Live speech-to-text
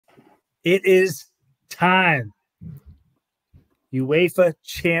It is time. UEFA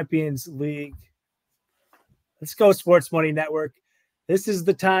Champions League. Let's go, Sports Money Network. This is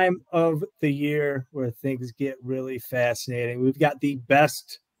the time of the year where things get really fascinating. We've got the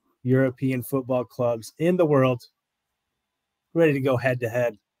best European football clubs in the world ready to go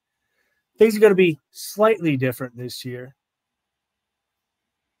head-to-head. Things are going to be slightly different this year.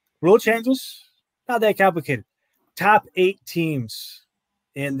 Rule changes, not that complicated. Top 8 teams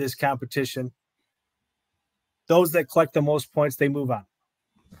in this competition. Those that collect the most points, they move on.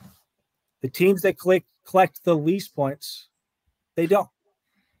 The teams that collect the least points, they don't.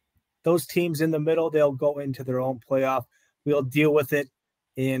 Those teams in the middle, they'll go into their own playoff. We'll deal with it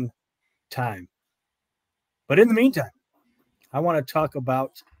in time. But in the meantime, I want to talk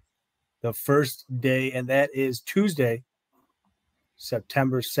about the first day, and that is Tuesday,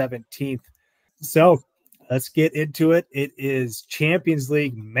 September 17th. So let's get into it. It is Champions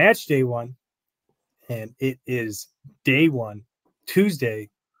League match day 1, and it is day 1, Tuesday,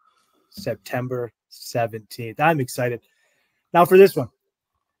 September 17th. I'm excited. Now for this one,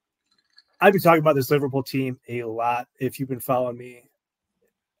 I've been talking about this Liverpool team a lot. If you've been following me,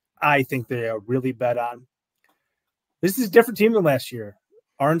 I think they are really bet on. This is a different team than last year.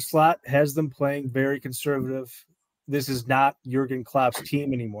 Arne Slot has them playing very conservative. This is not Jurgen Klopp's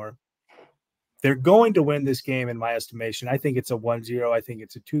team anymore. They're going to win this game in my estimation. I think it's a 1-0. I think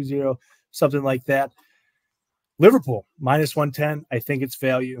it's a 2-0, something like that. Liverpool, minus 110. I think it's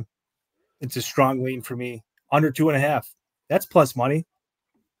value. It's a strong lean for me. Under 2.5. That's plus money.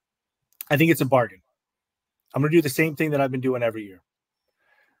 I think it's a bargain. I'm going to do the same thing that I've been doing every year.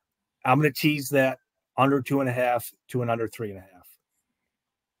 I'm going to tease that under 2.5 to an under 3.5.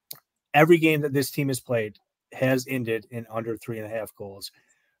 Every game that this team has played has ended in under 3.5 goals.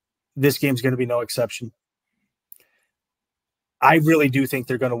 This game's going to be no exception. I really do think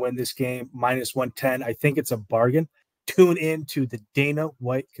they're going to win this game. Minus 110. I think it's a bargain. Tune in to the Dana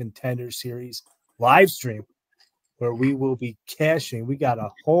White Contender Series live stream where we will be cashing. We got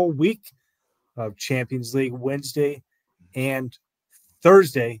a whole week of Champions League, Wednesday and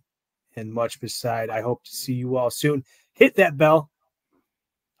Thursday, and much beside. I hope to see you all soon. Hit that bell.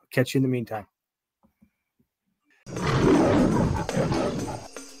 I'll catch you in the meantime.